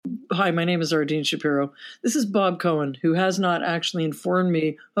Hi, my name is Ardene Shapiro. This is Bob Cohen, who has not actually informed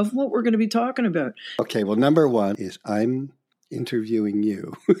me of what we're going to be talking about. Okay, well, number one is I'm interviewing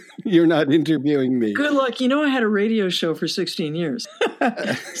you. You're not interviewing me. Good luck. You know, I had a radio show for 16 years.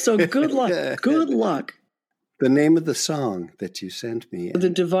 So good luck. Good luck. The name of the song that you sent me. The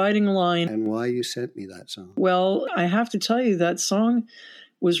Dividing Line. And why you sent me that song. Well, I have to tell you, that song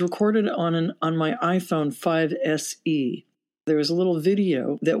was recorded on my iPhone 5SE. There was a little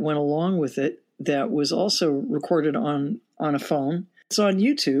video that went along with it that was also recorded on a phone. It's on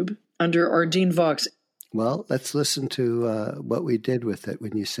YouTube under ardenevox. Well, let's listen to what we did with it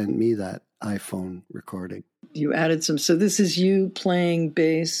when you sent me that iPhone recording. You added some. So this is you playing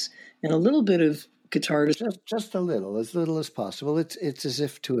bass and a little bit of guitar. Just a little, as little as possible. It's as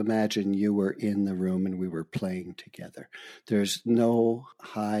if to imagine you were in the room and we were playing together. There's no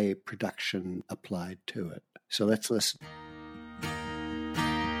high production applied to it. So let's listen.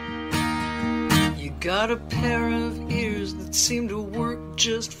 You got a pair of ears that seem to work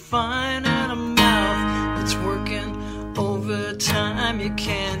just fine, and a mouth that's working overtime. You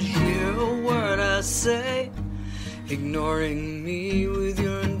can't hear a word I say, ignoring me with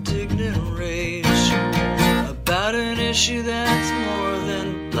your indignant rage about an issue that's more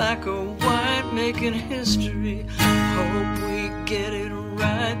than black or white, making history. Hope we get it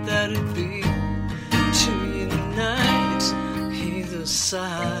right, that it be to unite either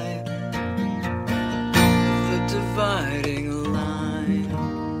side of the dividing line.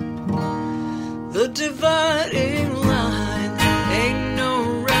 The dividing line ain't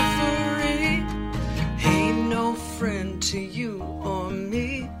no referee, ain't no friend to you or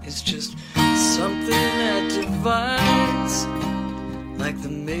me. It's just something that divides, like the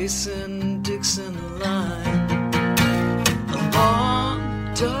Mason-Dixon line. A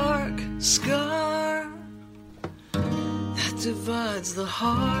long, dark scar that divides the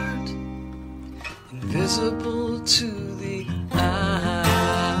heart, invisible to the eye.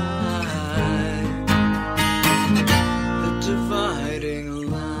 The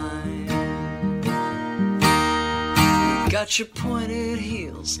dividing line. Got your pointed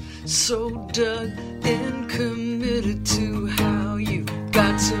heels so dug in, committed to how you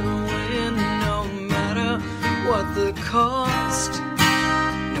got to win, no matter what the cost,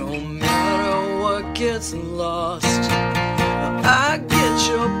 no matter what gets lost. I get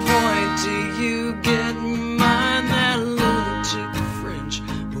your point, do you get mine? That lunatic fringe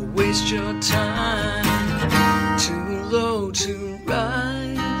will waste your time. Too low to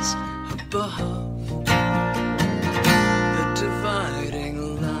rise above the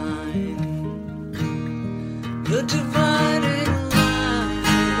dividing line. The dividing line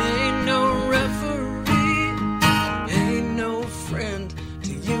ain't no referee, ain't no friend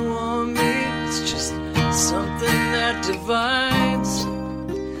to you or me. It's just something that divides,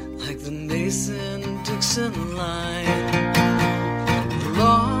 like the Mason-Dixon line.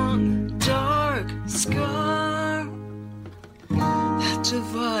 Long, dark scar that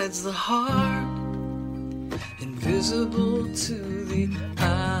divides the heart, invisible to the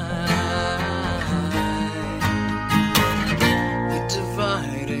eye. The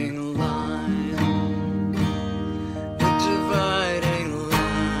dividing line. The dividing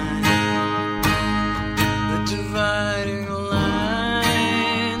line. The dividing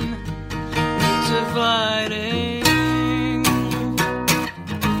line. The dividing.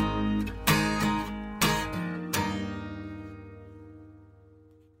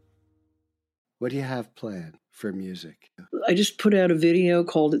 What do you have planned for music? I just put out a video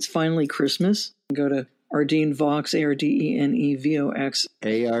called It's Finally Christmas. Go to ardenevox, ARDENEVOX.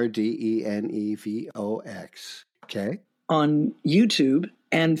 ARDENEVOX. Okay. On YouTube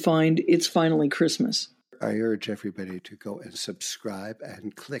and find It's Finally Christmas. I urge everybody to go and subscribe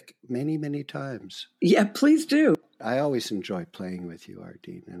and click many, many times. Yeah, please do. I always enjoy playing with you,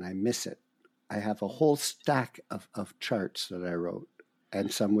 Ardene, and I miss it. I have a whole stack of charts that I wrote,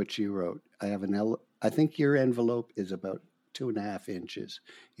 and some which you wrote. I have I think your envelope is about 2.5 inches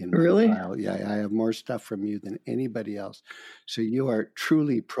in my file. Yeah, I have more stuff from you than anybody else. So you are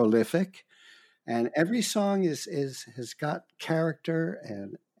truly prolific, and every song has got character,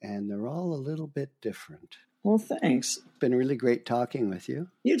 and they're all a little bit different. Well, thanks. It's been really great talking with you.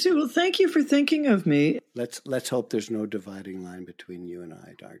 You too. Well, thank you for thinking of me. Let's hope there's no dividing line between you and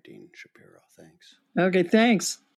I, Ardene Shapiro. Thanks. Okay, thanks.